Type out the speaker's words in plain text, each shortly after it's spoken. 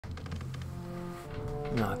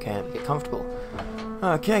No, I can't get comfortable.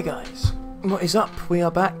 Okay, guys, what is up? We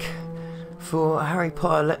are back for Harry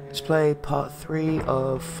Potter Let's Play Part 3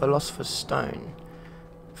 of Philosopher's Stone.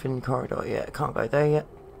 Forbidden Corridor, yeah, can't go there yet.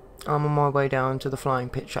 I'm on my way down to the flying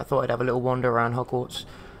pitch. I thought I'd have a little wander around Hogwarts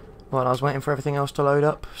while I was waiting for everything else to load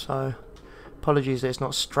up, so apologies that it's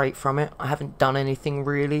not straight from it. I haven't done anything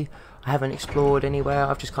really. I haven't explored anywhere.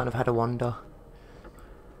 I've just kind of had a wander.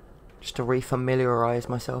 Just to re-familiarise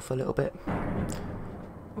myself a little bit.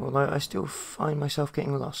 Although I still find myself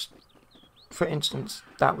getting lost. For instance,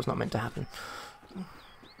 that was not meant to happen.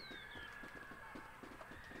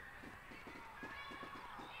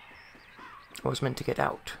 I was meant to get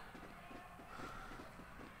out.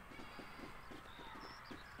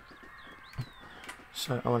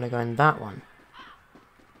 So I want to go in that one.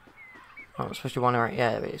 Oh, I'm supposed to wander right.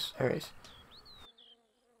 Yeah, there it is. There it is.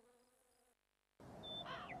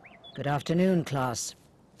 Good afternoon, class.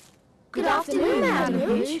 Good afternoon, Madam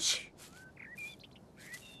Hooch.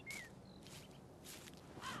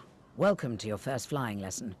 Welcome to your first flying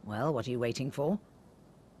lesson. Well, what are you waiting for?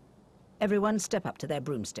 Everyone step up to their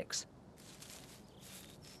broomsticks.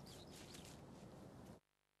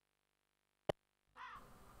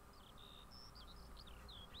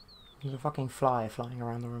 There's a fucking fly flying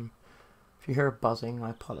around the room. If you hear a buzzing, I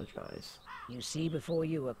apologise. You see before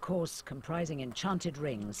you a course comprising enchanted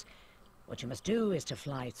rings. What you must do is to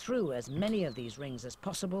fly through as many of these rings as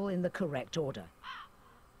possible in the correct order.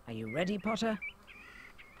 Are you ready, Potter?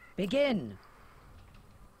 Begin!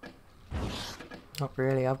 Not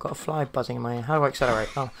really, I've got a fly buzzing in my ear. How do I accelerate?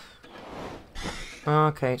 Oh.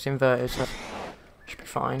 Okay, it's inverted, so should be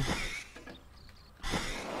fine.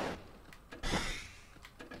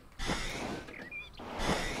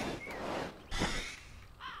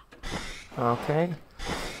 Okay.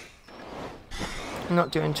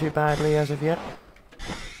 Not doing too badly as of yet.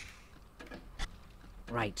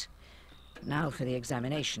 Right. Now for the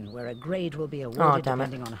examination, where a grade will be awarded damn it.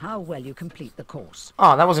 depending on how well you complete the course.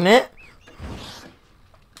 Oh, that wasn't it?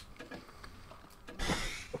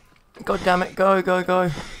 God damn it, go, go, go.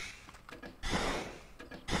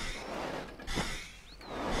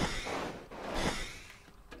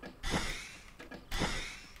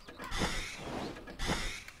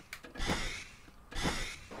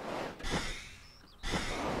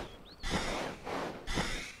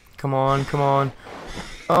 Come on, come on.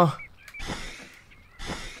 Oh.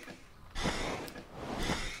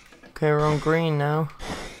 Okay, we're on green now.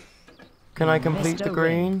 Can I complete the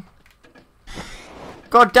green?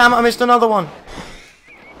 God damn it, I missed another one!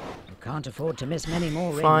 You can't afford to miss many more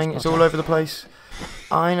rings, Flying, it's Potter. all over the place.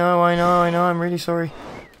 I know, I'm really sorry.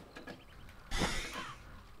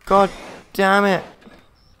 God damn it.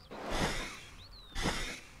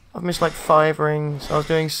 I've missed like 5 rings. I was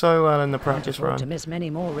doing so well in the practice Can't afford to run. miss many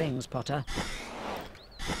more rings, Potter.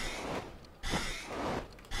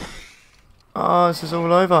 Oh, this is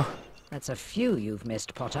all over. That's a few you've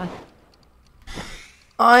missed, Potter.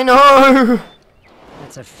 I know!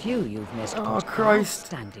 That's a few you've missed, Oh, Potter. Christ.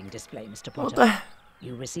 Outstanding display, Mr. Potter. What the...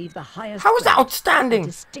 You received the highest How was that grade, outstanding? a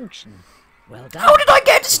distinction. Well done. How did I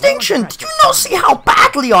get a distinction? Did you not see how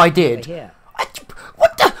badly I did? Here.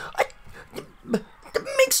 What the... That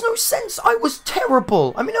makes no sense. I was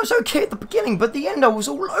terrible. I mean, I was okay at the beginning, but at the end I was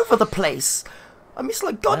all over the place. I missed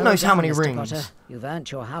like God Well knows how done, many Mr. rings. Potter. You've earned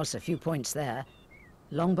your house a few points there.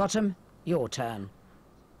 Longbottom, your turn.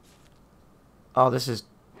 Oh, this is...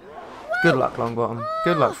 Good luck, Longbottom.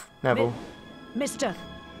 Good luck, Neville. Mr.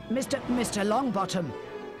 Longbottom.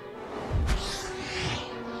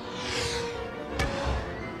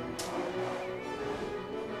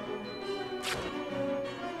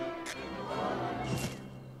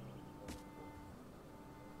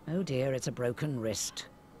 Oh dear, it's a broken wrist.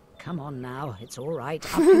 Come on now, it's all right,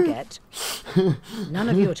 up you get. None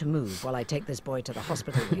of you are to move while I take this boy to the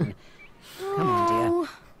hospital wing. Come on, dear.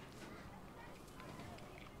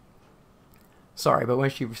 Sorry, but when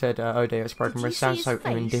she said, oh dear, it's broken wrist, sounds so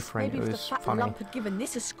indifferent. Maybe It if was the fat funny. lump had given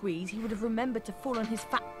this a squeeze, he would have remembered to fall on his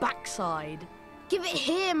fat backside. Give it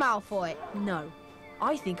here, Malfoy. No,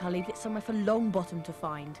 I think I'll leave it somewhere for Longbottom to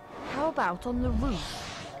find. How about on the roof?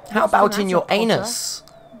 How What's the about in matter, your Potter? anus?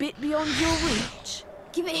 Bit beyond your reach?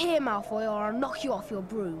 Give it here, Malfoy, or I'll knock you off your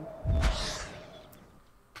broom.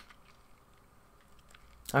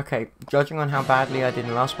 Okay, judging on how badly I did in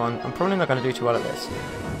the last one, I'm probably not going to do too well at this.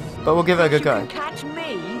 But we'll give it a good go. You can catch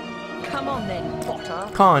me? Come on then, Potter.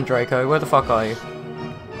 Come on, Draco, where the fuck are you?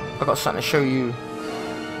 I've got something to show you.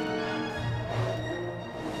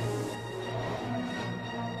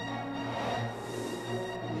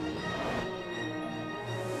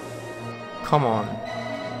 Come on.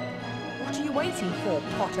 What are you waiting for,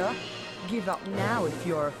 Potter? Give up now if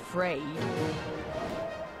you're afraid.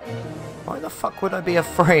 Why the fuck would I be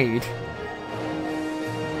afraid?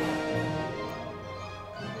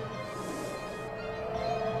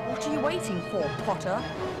 What are you waiting for, Potter?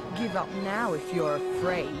 Give up now if you're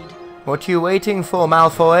afraid. What are you waiting for,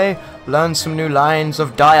 Malfoy? Learn some new lines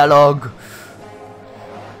of dialogue.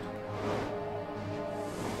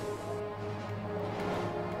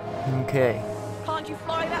 Okay. Can't you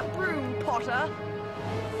fly that broom, Potter?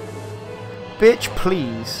 Bitch,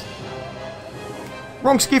 please.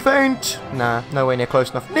 Wrong ski feint! Nah, nowhere near close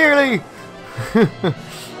enough. Nearly! Can't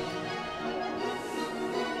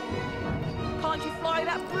you fly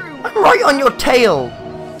that broom? I'm right on your tail!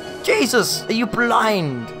 Jesus, are you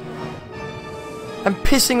blind? I'm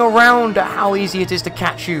pissing around at how easy it is to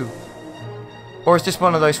catch you. Or is this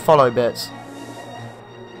one of those follow bits?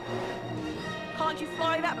 Can't you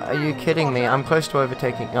fly that broom, Are you kidding me? Potter? I'm close to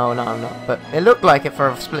overtaking. Oh, no, I'm not. But it looked like it for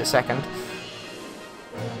a split second.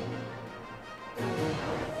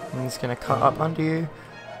 I'm just gonna cut up under you.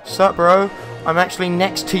 Sup, bro? I'm actually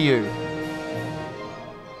next to you.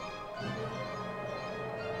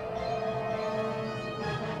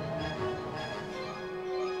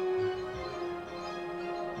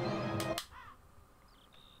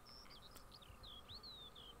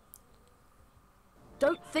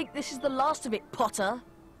 Don't think this is the last of it, Potter.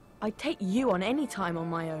 I'd take you on any time on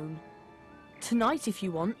my own. Tonight, if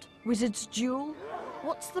you want. Wizard's Duel.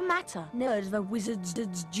 What's the matter? Never heard of a Wizard's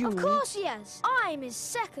Duel? Of course he has. I'm his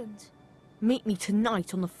second. Meet me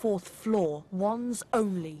tonight on the 4th floor. Wands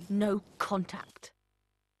only. No contact.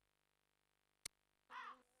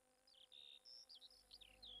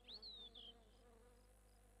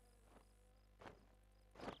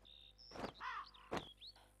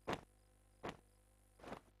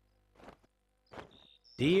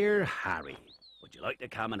 Dear Harry, would you like to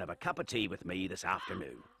come and have a cup of tea with me this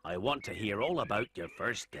afternoon? I want to hear all about your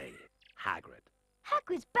first day. Hagrid.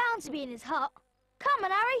 Hagrid's bound to be in his hut. Come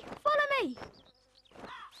on, Harry, follow me.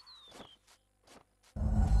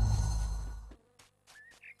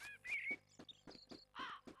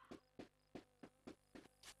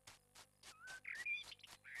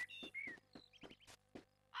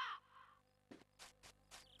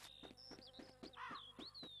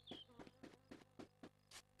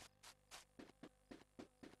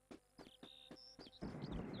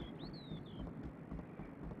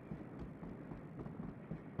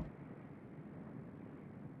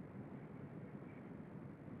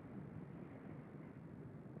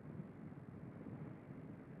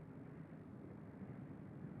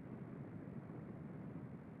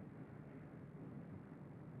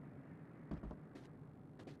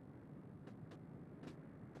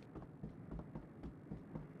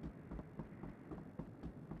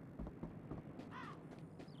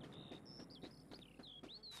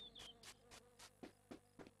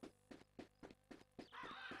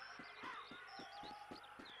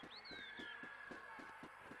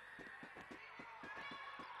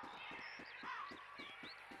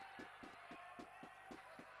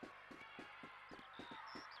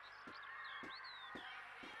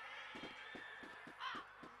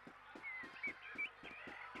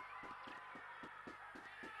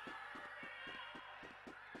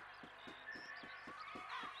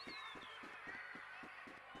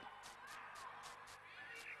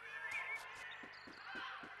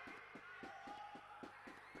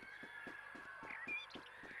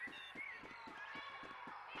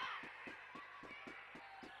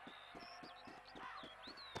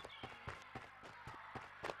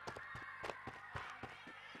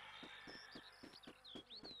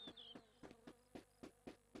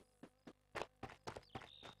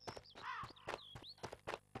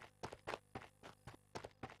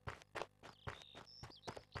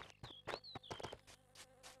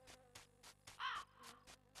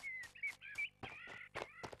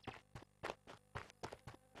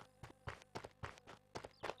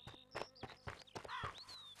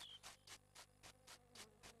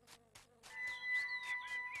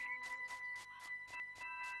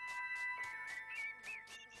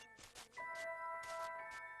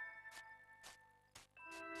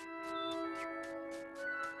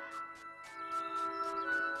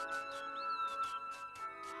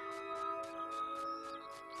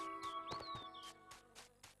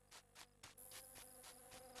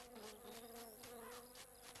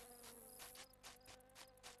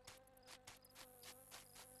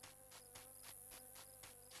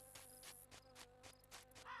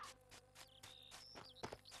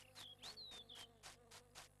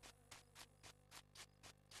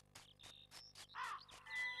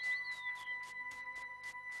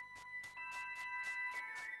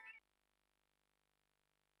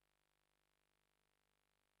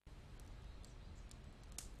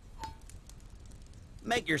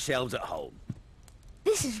 Make yourselves at home.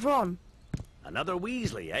 This is Ron. Another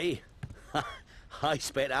Weasley, eh? I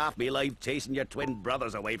spent half me life chasing your twin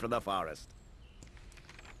brothers away from the forest.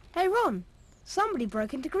 Hey Ron, somebody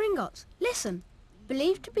broke into Gringotts. Listen.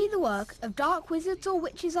 Believed to be the work of dark wizards or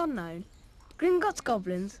witches unknown, Gringotts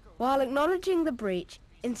goblins, while acknowledging the breach,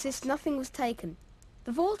 insist nothing was taken.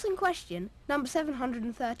 The vault in question, number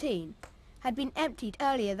 713, had been emptied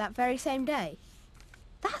earlier that very same day.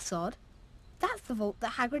 That's odd. That's the vault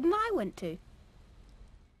that Hagrid and I went to.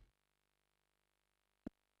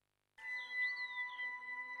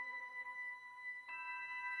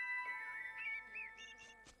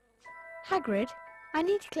 Hagrid, I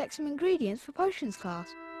need to collect some ingredients for potions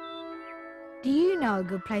class. Do you know a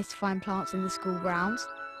good place to find plants in the school grounds?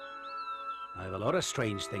 I have a lot of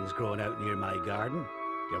strange things growing out near my garden.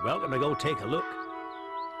 You're welcome to go take a look.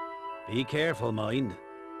 Be careful, mind.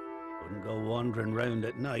 Wouldn't go wandering round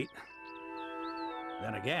at night.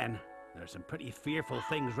 Then again, there's some pretty fearful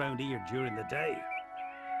things round here during the day.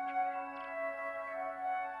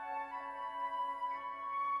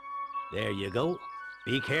 There you go.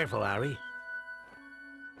 Be careful, Harry.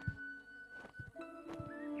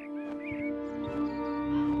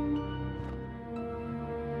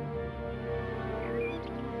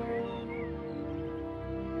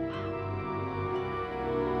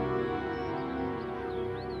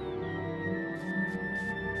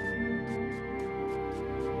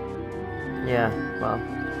 Yeah, well,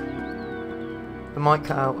 the mic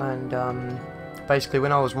cut out, and basically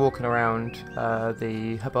when I was walking around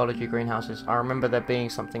the herbology greenhouses, I remember there being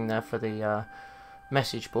something there for the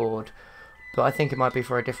message board, but I think it might be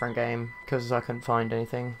for a different game because I couldn't find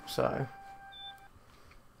anything. So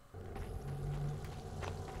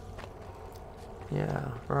yeah,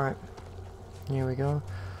 right, here we go.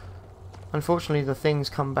 Unfortunately, the things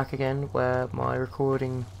come back again where my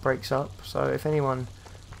recording breaks up, so if anyone,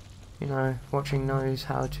 you know, watching knows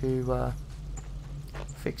how to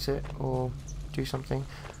fix it or do something.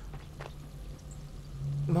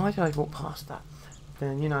 Why did I walk past that?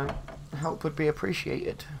 Then, you know, help would be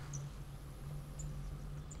appreciated.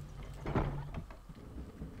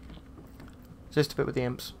 Is this the bit with the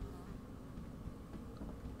imps?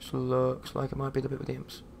 This looks like it might be the bit with the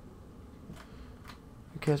imps.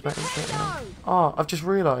 Who cares about imps right now? Oh, I've just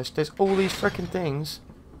realised there's all these frickin' things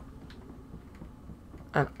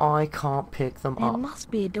and I can't pick them There up.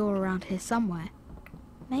 must be a door around here somewhere.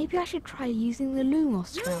 Maybe I should try using the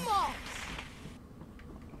Lumos drill.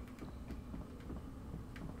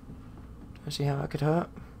 I see how that could hurt.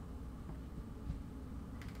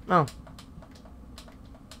 Oh.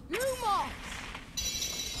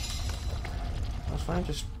 That's fine,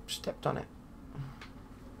 just stepped on it.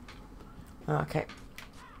 Okay.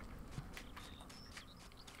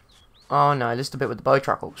 Oh no, this is the bit with the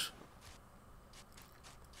bowtruckles.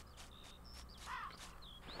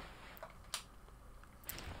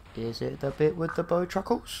 Is it the bit with the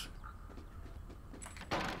bowtruckles?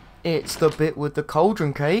 It's the bit with the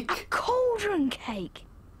cauldron cake. Cauldron cake!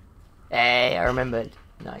 Hey, I remembered.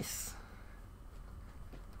 Nice.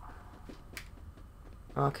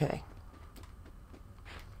 Okay.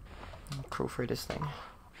 I'll crawl through this thing.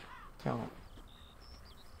 Come on.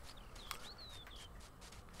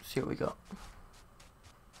 See what we got.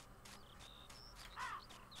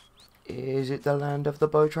 Is it the land of the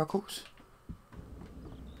bowtruckles?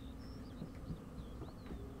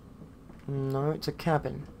 No, it's a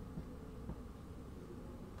cabin.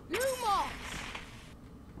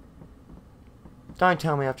 Don't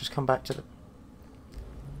tell me I've just come back to the...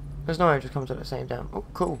 There's no way I've just come to the same damn... Oh,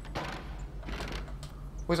 cool.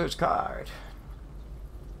 Wizard's card.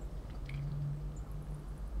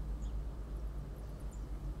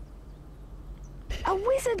 A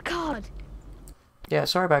wizard card! Yeah,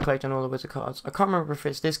 sorry about collecting all the wizard cards. I can't remember if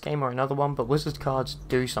it's this game or another one, but wizard cards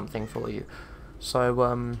do something for you.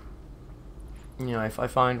 So, you know, if I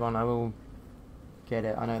find one, I will get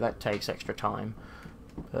it. I know that takes extra time,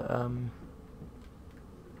 but,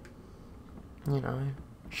 you know,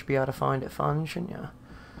 you should be able to find it fun, shouldn't you?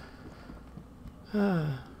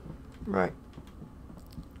 Right.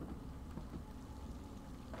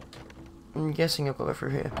 I'm guessing I've got to go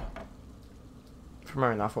through here. For a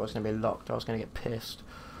moment I thought it was going to be locked. I was going to get pissed.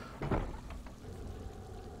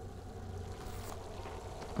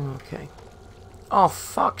 Okay. Oh,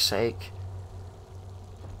 fuck's sake.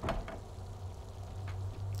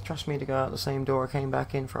 Trust me to go out the same door I came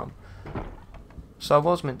back in from. So I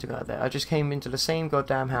was meant to go there. I just came into the same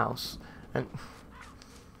goddamn house. And...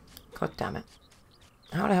 God damn it.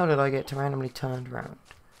 How the hell did I get to randomly turned around?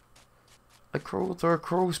 I crawled through a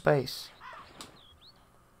crawl space.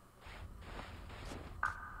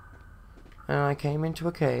 And I came into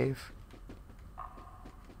a cave.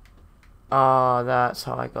 Ah, that's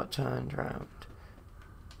how I got turned around.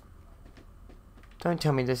 Don't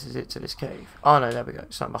tell me this is it to this cave. Oh no, there we go.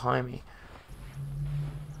 Something behind me.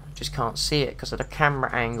 Just can't see it because of the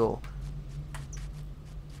camera angle.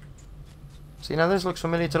 See, now this looks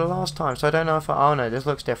familiar to the last time, so I don't know if I... Oh no, this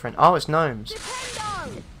looks different. Oh, it's gnomes.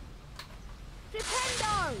 Dependo!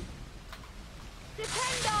 Dependo!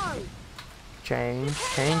 Dependo! Change.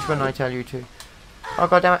 Change when I tell you to. Oh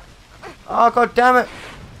god damn it. Oh god damn it.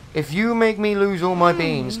 If you make me lose all my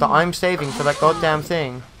beans that I'm saving for that goddamn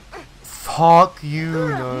thing, fuck you,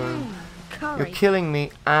 gnome. You're killing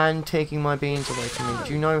me and taking my beans away from me.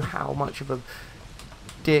 Do you know how much of a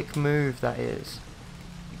dick move that is?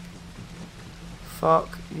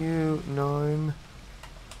 Fuck you, gnome.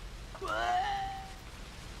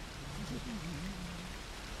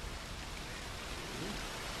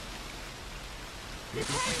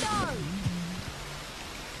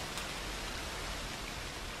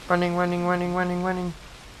 Running, running, running, running, running.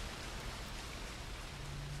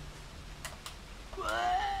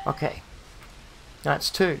 Okay. That's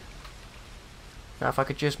 2. Now if I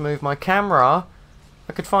could just move my camera,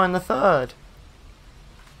 I could find the 3rd.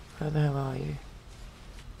 Where the hell are you?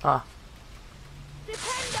 Ah.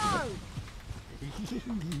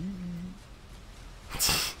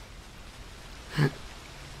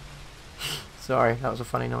 Sorry, that was a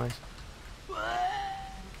funny noise.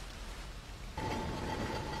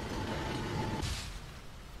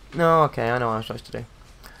 No, okay, I know what I'm supposed to do.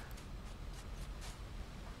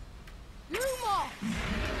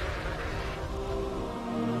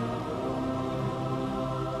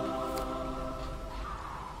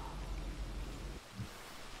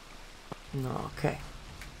 No, okay.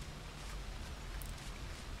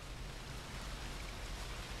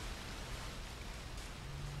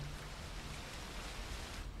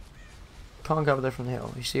 Can't go over there from the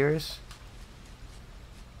hill. Are you serious?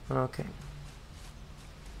 Okay.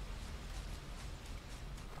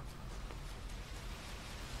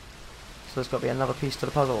 So there's got to be another piece to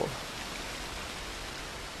the puzzle.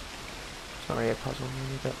 It's not really a puzzle,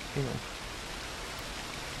 really, but, you know.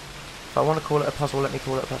 If I want to call it a puzzle, let me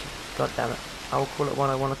call it a puzzle. God damn it. I will call it what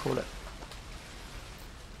I want to call it.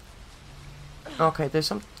 Okay, there's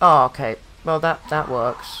some... Oh, okay. Well, that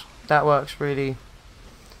works. That works really...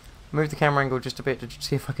 Move the camera angle just a bit to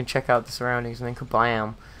see if I can check out the surroundings, and then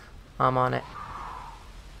kabam, I'm on it.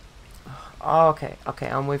 Oh, okay, okay,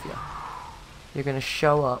 I'm with you. You're gonna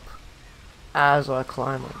show up as I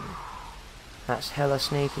climb on you. That's hella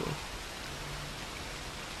sneaky.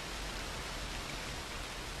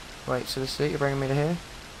 Wait, so this is it? You're bringing me to here?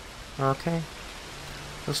 Okay.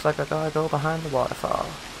 Looks like I gotta go behind the waterfall.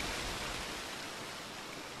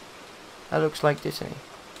 That looks like Disney.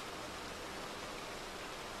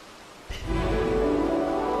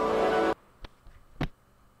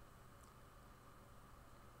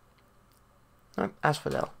 Nope,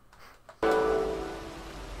 Asphodel.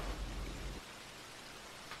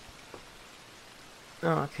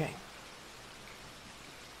 Okay.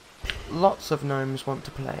 Lots of gnomes want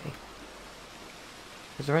to play.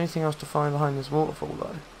 Is there anything else to find behind this waterfall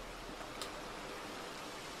though?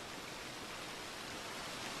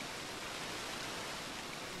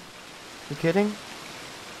 You kidding?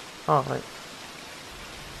 Oh, wait.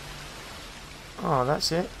 Oh,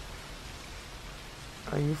 that's it?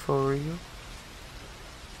 Are you for real?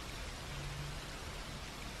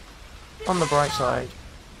 On the bright side,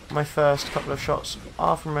 my first couple of shots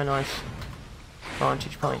are from a nice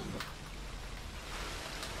vantage point.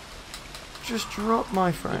 Just drop,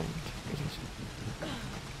 my friend.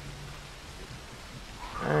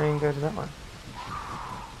 And go to that one.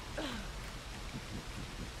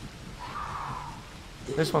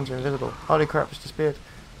 This one's invisible. Holy crap, it's disappeared.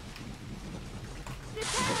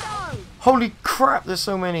 Holy crap, there's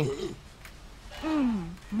so many.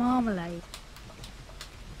 Marmalade.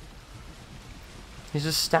 He's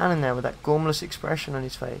just standing there with that gormless expression on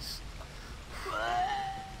his face.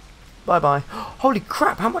 Bye bye. Holy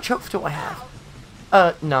crap, how much health do I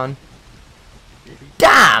have? None.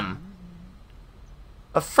 Damn!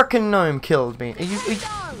 A frickin' gnome killed me. Are you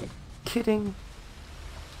kidding?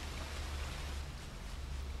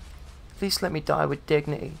 At least let me die with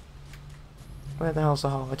dignity. Where the hell's the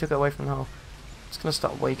hole? I took it away from the hole. It's gonna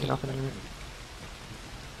start waking up in a minute.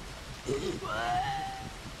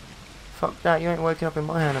 Fuck that, you ain't waking up in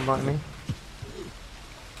my hand and biting me.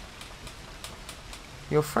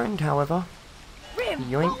 Your friend, however.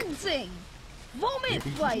 Yoink. Vomit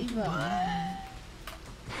flavour.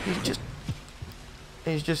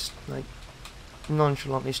 He's just like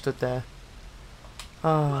nonchalantly stood there.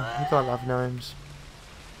 Ah, you gotta love gnomes.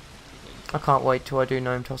 I can't wait till I do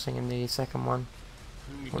gnome tossing in the second one.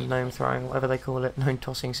 Or gnome throwing, whatever they call it. Gnome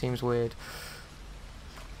tossing seems weird.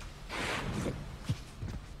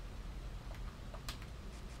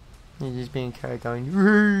 He's just being carried going,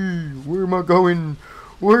 "Hey, where am I going?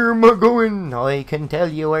 Where am I going? I can tell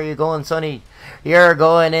you where you're going, sonny. You're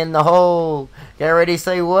going in the hole. Get ready,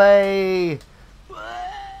 say way.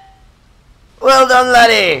 Well done,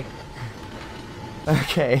 laddie."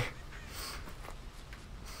 Okay.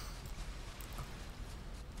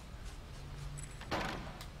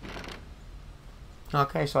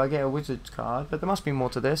 Okay, so I get a wizard's card, but there must be more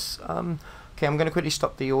to this. Okay, I'm going to quickly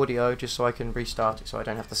stop the audio just so I can restart it so I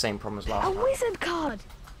don't have the same problem as last A time. wizard card!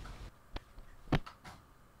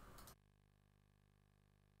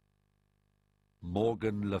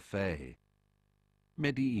 Morgan Le Fay.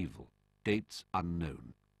 Medieval. Dates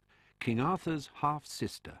unknown. King Arthur's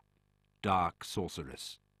half-sister. Dark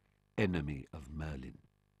sorceress. Enemy of Merlin.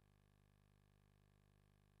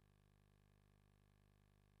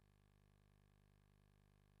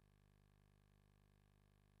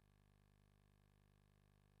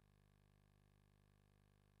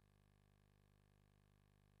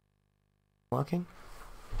 Working?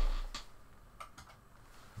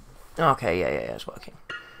 Okay, yeah, it's working.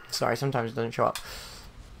 Sorry, sometimes it doesn't show up.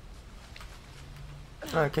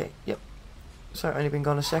 Okay, yep. So, only been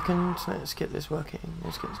gone a second. Let's get this working.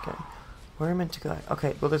 Let's get this going. Where am I meant to go?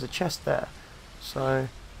 Okay, well there's a chest there. So,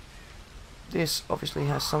 this obviously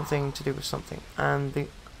has something to do with something. And they're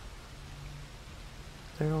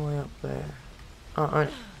all the way up there. Oh,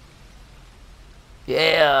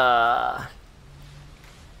 yeah!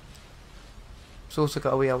 It's also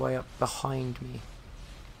got to be a way up behind me.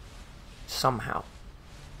 Somehow.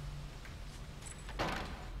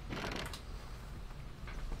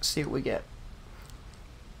 Let's see what we get.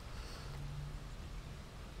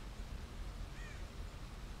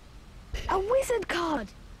 A wizard card!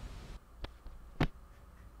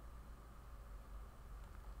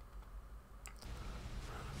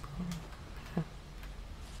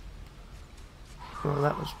 Well,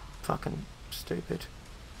 that was fucking stupid.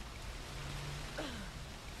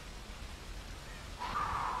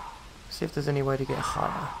 See if there's any way to get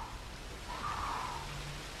higher.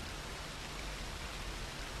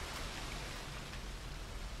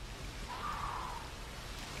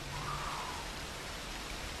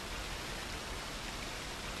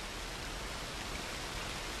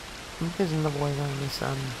 I think there's another way around this,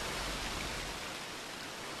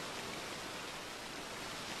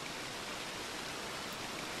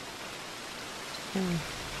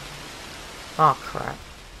 Oh crap.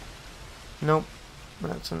 Nope.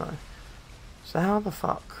 That's a no. So how the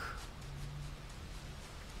fuck?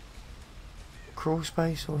 Crawl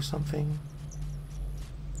space or something?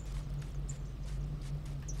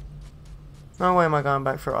 No way am I going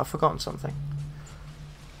back through it. I've forgotten something.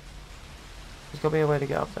 There's gotta be a way to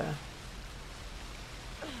get up there.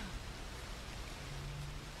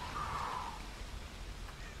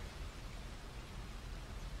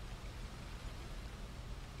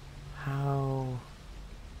 How?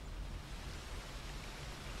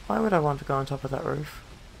 Why would I want to go on top of that roof?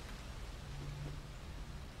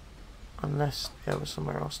 Unless there was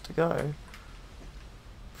somewhere else to go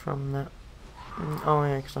from that. Oh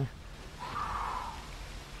yeah, because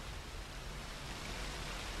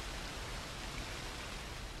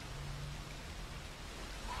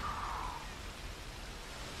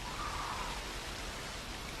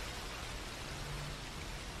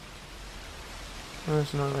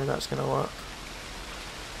there's no way that's gonna work.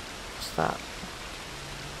 What's that?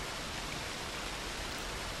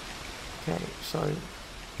 Okay, so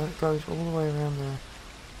that goes all the way around there.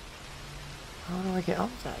 How do I get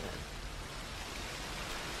up there then?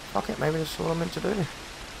 Fuck it, maybe that's what I'm meant to do.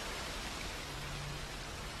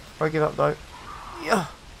 I give up though. Yeah.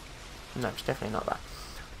 No, it's definitely not that.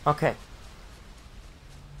 Okay.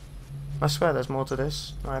 I swear there's more to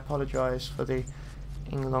this. I apologise for the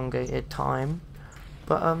elongated time.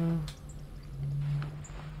 But,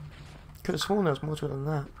 could have sworn there was more to it than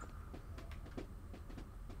that.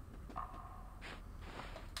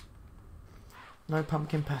 No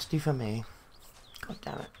pumpkin pasty for me. God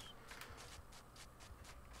damn it.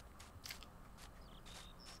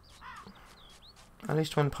 At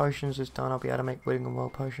least when potions is done, I'll be able to make Witting and Well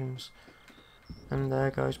potions. And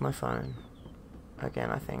there goes my phone.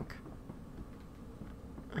 Again, I think.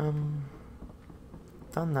 Done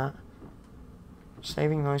that.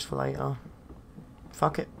 Saving those for later.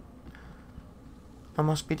 Fuck it. I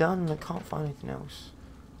must be done. I can't find anything else.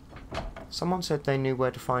 Someone said they knew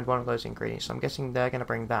where to find one of those ingredients, so I'm guessing they're going to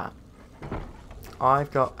bring that.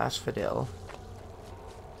 I've got asphodel.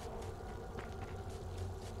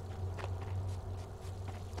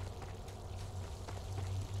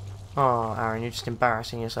 Oh, Aaron, you're just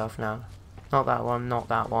embarrassing yourself now. Not that one, not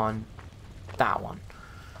that one. That one.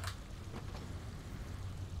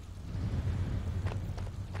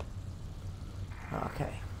 Okay.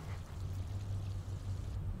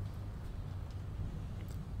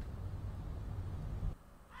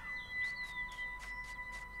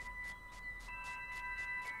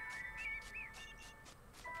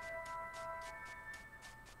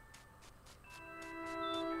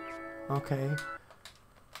 Okay.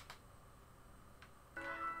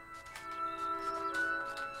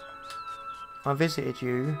 I visited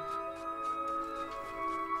you.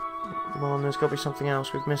 Come on, there's got to be something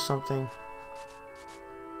else. We've missed something.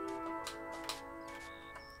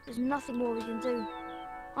 There's nothing more we can do.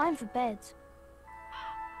 I'm for bed.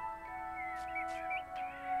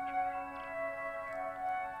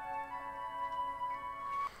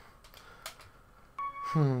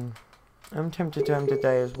 I'm tempted to end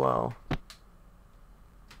today as well.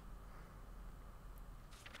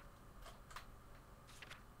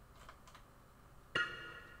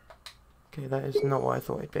 Okay, that is not what I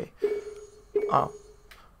thought it'd be. Oh.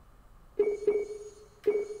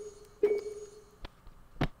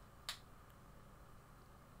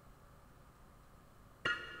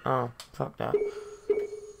 Oh, fuck that.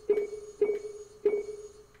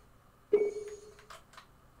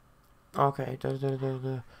 Okay,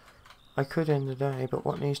 I could end the day, but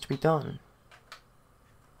what needs to be done?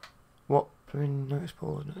 What notice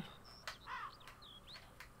board?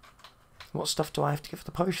 What stuff do I have to give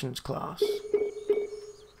the potions class?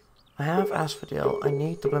 I have asphodel, I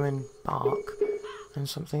need the blooming bark, and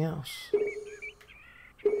something else.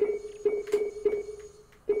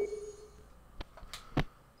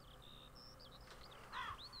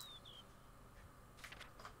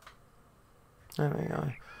 There we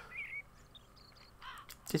go.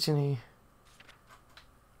 Disney.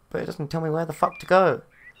 But it doesn't tell me where the fuck to go.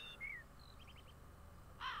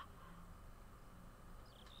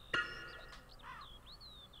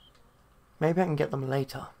 Maybe I can get them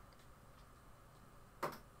later.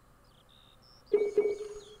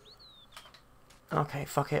 Okay,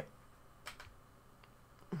 fuck it.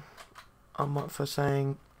 I'm up for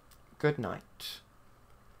saying good night.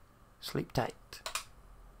 Sleep tight.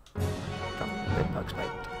 Bed bugs bait.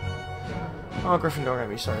 Oh, Gryffindor are gonna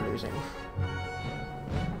be so losing.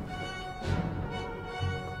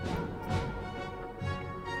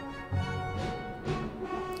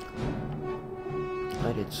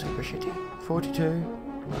 I did super shitty. 42.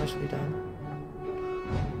 Nicely done.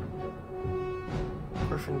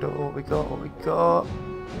 Gryffindor, what we got? What we got?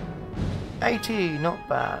 80. Not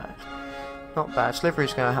bad. Not bad.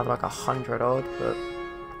 Slivery's gonna have like 100 odd, but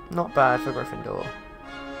not bad for Gryffindor.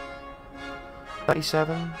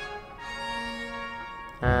 37.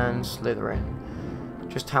 And Slytherin.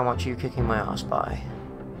 Just how much are you kicking my ass by?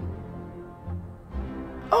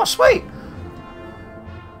 Oh, sweet!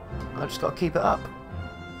 I just gotta keep it up.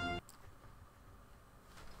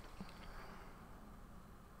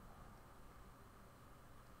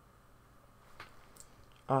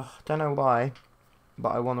 Oh, don't know why, but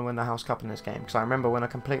I want to win the House Cup in this game. Because I remember when I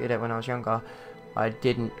completed it when I was younger, I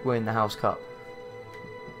didn't win the House Cup.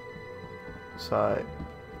 So,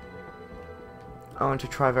 I want to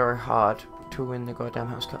try very hard to win the goddamn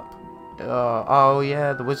House Cup. Oh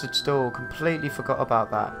yeah, the Wizard's Stall. Completely forgot about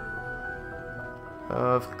that.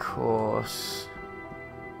 Of course.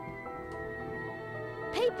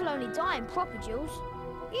 People only die in proper duels.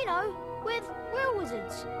 You know, with real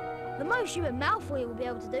wizards. The most you and Malfoy will be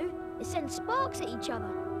able to do is send sparks at each other.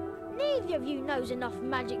 Neither of you knows enough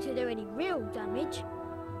magic to do any real damage.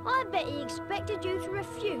 I bet he expected you to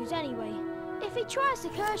refuse anyway. If he tries to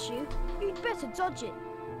curse you, you'd better dodge it.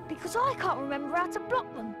 Because I can't remember how to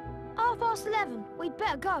block them. 11:30, we'd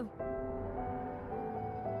better go.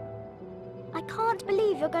 I can't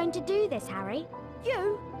believe you're going to do this, Harry.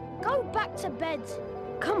 You, go back to bed.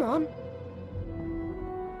 Come on.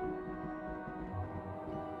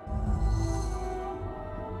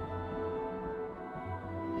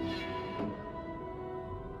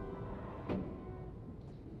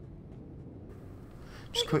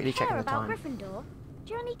 Just quickly checking the time. Gryffindor?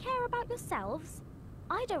 Do you only care about yourselves?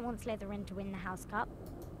 I don't want Slytherin to win the House Cup.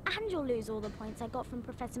 And you'll lose all the points I got from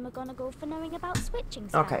Professor McGonagall for knowing about switching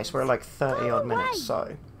spells. Okay, so we're at like 30 odd minutes,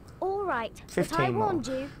 so... All right, 15 but I more. warned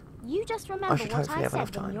you. You just remember should what hopefully I have enough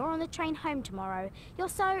said when time. you're on the train home tomorrow. You're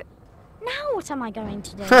so... Now what am I going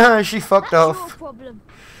to do? She fucked That's off. your problem.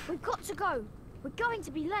 We've got to go. We're going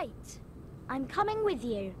to be late. I'm coming with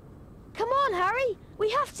you. Come on, Harry. We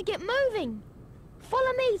have to get moving.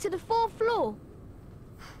 Follow me to the 4th floor.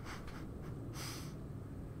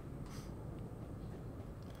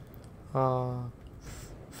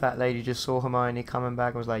 fat lady just saw Hermione coming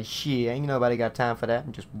back and was like, shit, ain't nobody got time for that,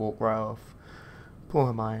 and just walked right off. Poor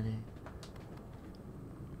Hermione.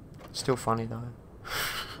 Still funny though.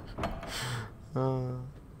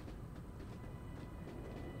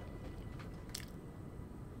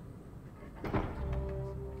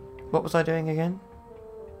 What was I doing again?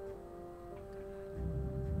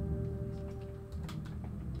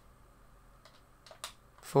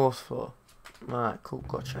 Fourth floor. Alright, cool,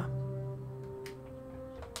 gotcha.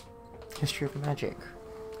 History of magic.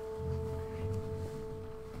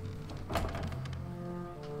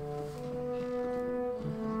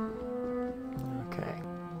 Okay.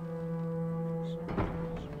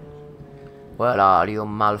 Where are you,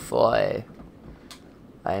 Malfoy?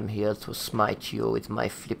 I am here to smite you with my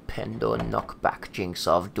flipendo knockback jinx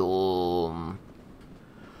of doom.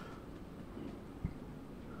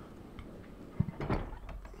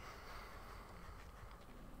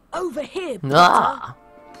 Over here, Potter. Ah!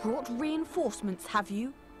 Brought reinforcements, have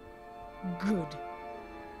you? Good.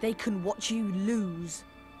 They can watch you lose.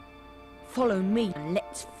 Follow me and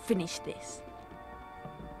let's finish this.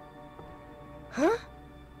 Huh?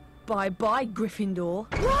 Bye-bye, Gryffindor.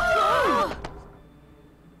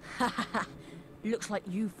 Looks like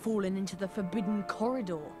you've fallen into the forbidden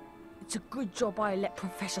corridor. It's a good job I let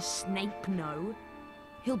Professor Snape know.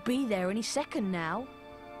 He'll be there any second now.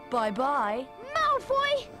 Bye-bye.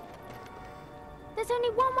 Malfoy! There's only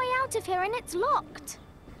one way out of here and it's locked.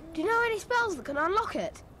 Do you know any spells that can unlock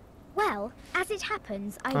it? Well, as it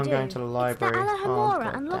happens, I do. I'm going to the library. It's the Oh, Alohomora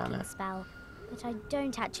God unlocking damn it. spell, but I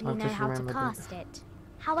don't actually I've know just how to remembered cast it.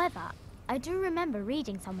 However, I do remember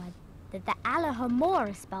reading somewhere that the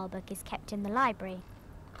Alohomora spellbook is kept in the library.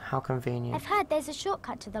 How convenient. I've heard there's a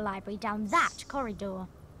shortcut to the library down that corridor.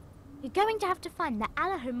 You're going to have to find the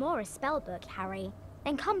Alohomora spellbook, Harry.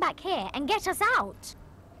 Then come back here and get us out.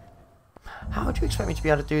 How would you expect me to be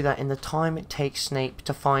able to do that in the time it takes Snape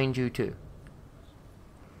to find you two?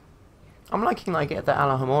 I'm liking that I get the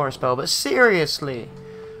Alohomora spell, but seriously!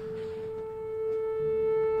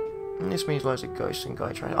 And this means loads of ghosts and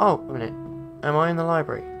guy trying. Oh, a minute. Am I in the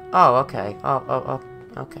library? Oh, okay. Oh,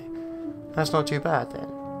 okay. That's not too bad then.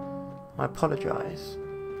 I apologise.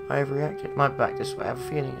 I overreacted. Might be back this way. I have a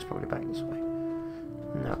feeling it's probably back this way.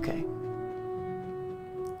 Okay.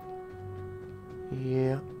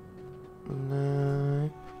 Yeah. No.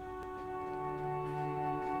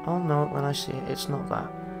 I'll know it when I see it. It's not that.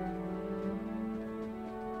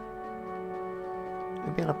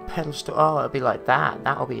 It'll be on a pedestal. Oh, it'll be like that.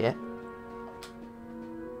 That'll be it.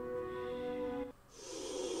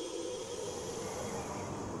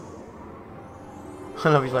 I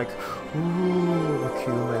love he's like, ooh,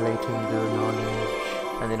 accumulating the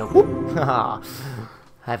knowledge. And then a whoop, haha,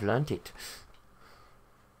 I've learnt it.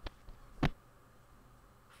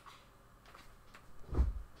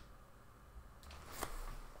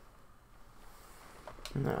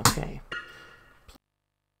 Okay.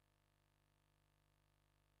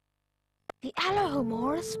 The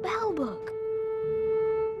Alohomora spellbook.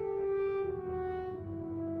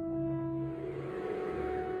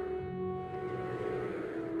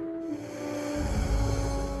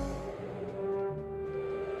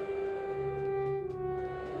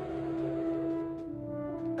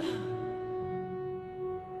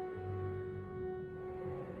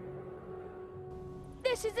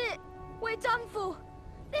 This is it! We're done for!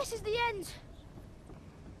 This is the end!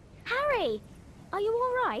 Harry, are you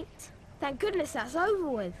all right? Thank goodness that's over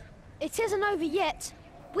with. It isn't over yet.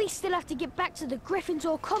 We still have to get back to the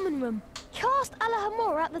Gryffindor common room. Cast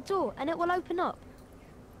Alohomora at the door and it will open up.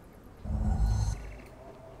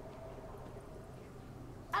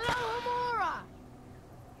 Alohomora!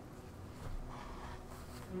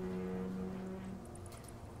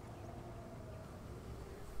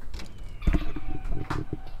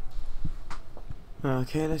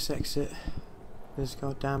 Okay, let's exit this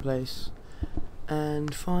goddamn place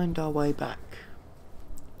and find our way back.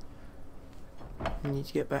 We need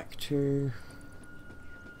to get back to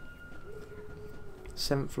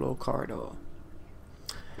 7th floor corridor.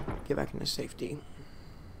 Get back into safety.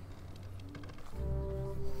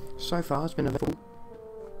 So far it's been eventful.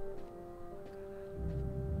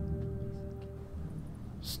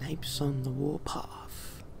 Snape's on the warpath.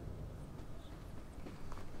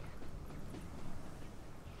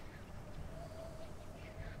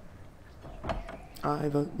 I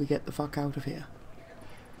vote we get the fuck out of here.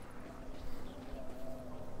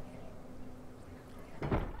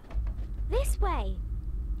 This way.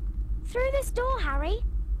 Through this door, Harry.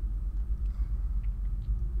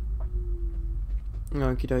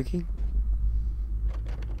 Okie dokie.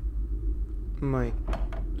 Wait,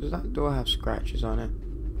 does that door have scratches on it?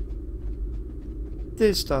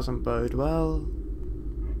 This doesn't bode well.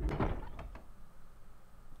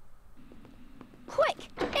 Quick,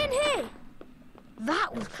 in here!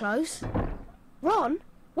 That was close. Ron,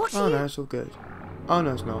 what's Oh you... no, it's all good. Oh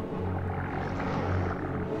no, it's not.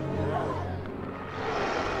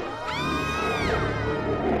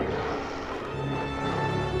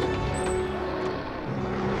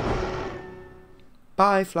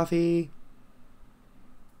 Bye, Fluffy.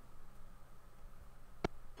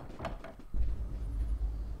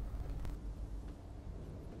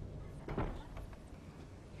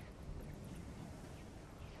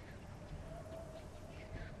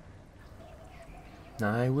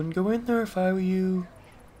 I wouldn't go in there if I were you.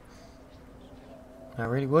 I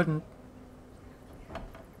really wouldn't.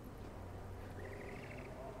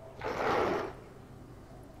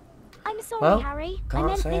 I'm sorry, Well, Harry. I can't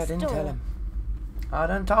meant say I this didn't door. tell him. I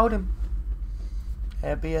done told him.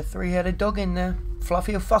 There'd be a three-headed dog in there.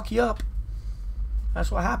 Fluffy will fuck you up. That's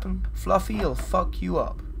what happened. Fluffy will fuck you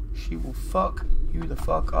up. She will fuck you the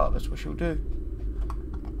fuck up. That's what she'll do.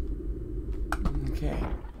 Okay.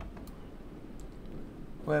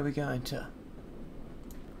 Where are we going to?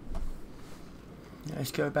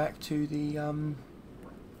 Let's go back to the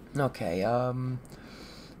okay,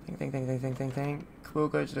 think. We'll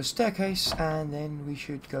go to the staircase and then we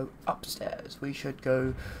should go upstairs. We should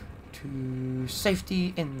go to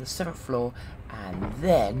safety in the 7th floor and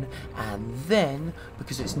then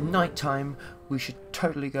because it's night time we should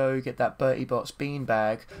totally go get that Bertie Bott's bean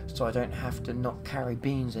bag so I don't have to not carry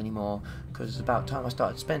beans anymore, because it's about time I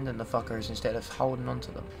started spending the fuckers instead of holding on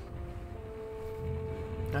to them.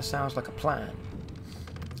 That sounds like a plan.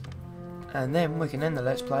 And then we can end the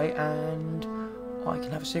let's play and I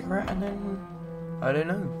can have a cigarette and then, I don't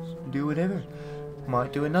know, do whatever.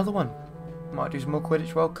 Might do another one. Might do some more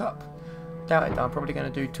Quidditch World Cup. Doubt it. I'm probably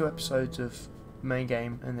going to do 2 episodes of main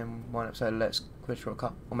game and then 1 episode of Let's Quidditch World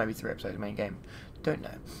Cup. Or maybe 3 episodes of main game. Don't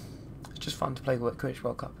know. It's just fun to play Quidditch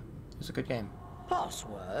World Cup. It's a good game.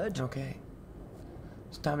 Password? Okay.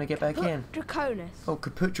 It's time to get back in. Draconis. Oh,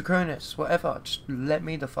 Caput Draconis. Whatever. Just let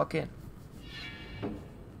me the fuck in.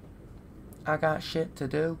 I got shit to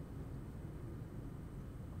do.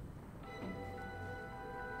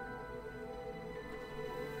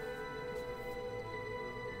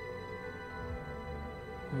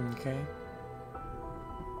 Okay.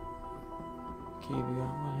 Keep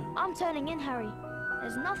going. I'm turning in, Harry.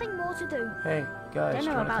 There's nothing more to do. Hey, guys, Don't do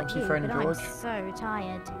you know want to come about see you, Fred but and I'm George? so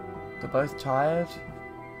tired. They're both tired.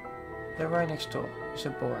 They're right next door. It's so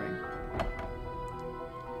boring.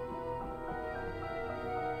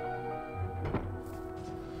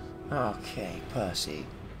 Okay, Percy.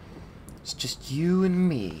 It's just you and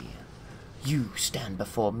me. You stand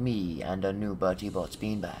before me and a new Bertie Bott's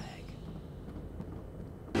beanbag.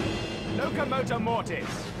 Locomotor Mortis!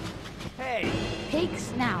 Hey! Pig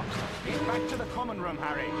snout. Get back to the common room,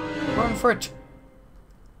 Harry! Run for it!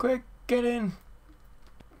 Quick, get in!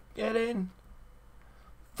 Get in!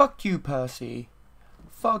 Fuck you, Percy.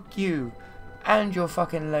 Fuck you. And your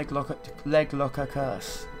fucking leg locker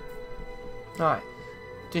curse. Alright.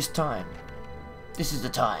 This time. This is the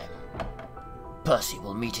time. Percy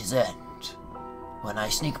will meet his end. When I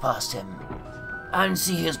sneak past him. And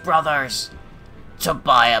see his brothers. To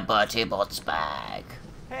buy a Bertie Bott's bag.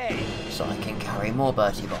 Hey! So I can carry more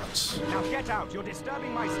Bertie Bott's. Now get out, you're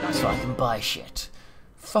disturbing my study! So I can buy shit.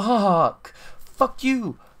 Fuck! Fuck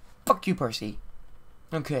you! Fuck you, Percy.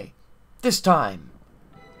 Okay. This time.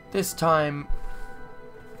 Okay.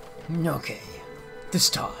 This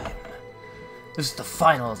time. This is the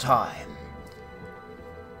final time.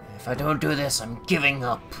 If I don't do this, I'm giving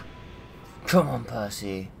up. Come on,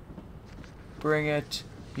 Percy. Bring it.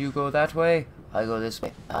 You go that way, I go this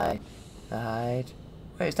way. Hide.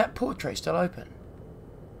 Wait, is that portrait still open?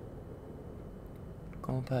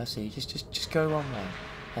 Come on, Percy. Just go one way.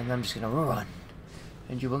 And I'm just gonna run.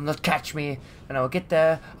 And you will not catch me. And I will get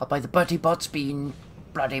there. I'll buy the Bertie Bott's bean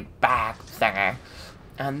bloody bag thinger.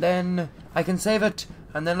 And then I can save it.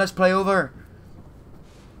 And then let's play over.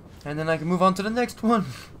 And then I can move on to the next one.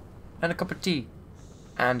 And a cup of tea.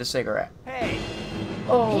 And a cigarette. Hey!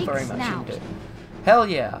 Oh, Pig very much snout. indeed. Hell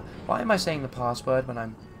yeah. Why am I saying the password when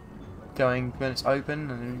I'm going, when it's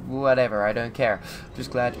open? And whatever, I don't care.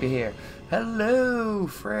 Just glad to be here. Hello,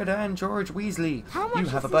 Fred and George Weasley. How much You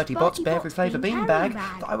is have a this Bertie Bott's Bertie every Bott's flavour bean bean carrying bag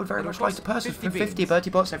bag? that I would very It'll much like to cost purchase for 50 50 beans. Bertie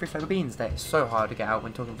Bott's every flavour beans. That is so hard to get out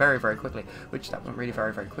when talking very, very quickly. Which that went really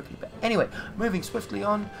very, very quickly. But anyway, moving swiftly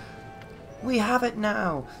on. We have it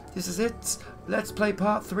now. This is it. Let's Play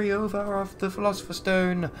Part 3 over of the Philosopher's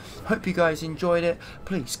Stone. Hope you guys enjoyed it.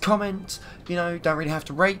 Please comment, you know, don't really have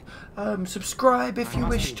to rate. Subscribe if you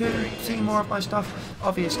wish to see more of my stuff.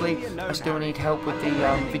 Obviously, I still need help with the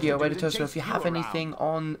video editor, so if you have anything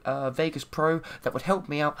on Vegas Pro that would help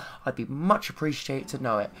me out, I'd be much appreciated to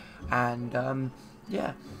know it. And,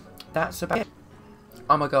 yeah, that's about it.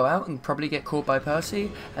 I'm going to go out and probably get caught by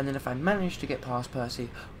Percy, and then if I manage to get past Percy,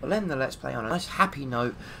 we'll end the Let's Play on a nice happy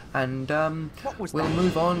note, and we'll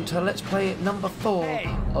move on to Let's Play number 4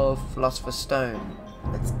 of Philosopher's Stone.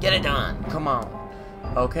 Let's get it done, come on.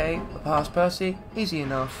 Okay, we're past Percy, easy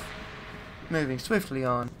enough. Moving swiftly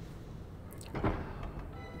on.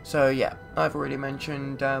 So yeah, I've already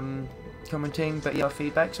mentioned commenting, but yeah,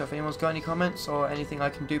 feedback, so if anyone's got any comments or anything I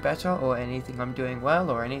can do better, or anything I'm doing well,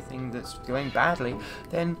 or anything that's going badly,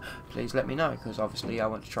 then please let me know, because obviously I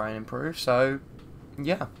want to try and improve. So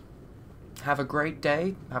yeah, have a great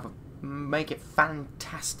day, make it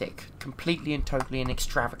fantastic, completely and totally and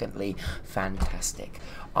extravagantly fantastic.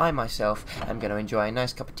 I myself am going to enjoy a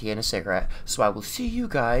nice cup of tea and a cigarette, so I will see you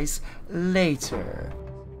guys later.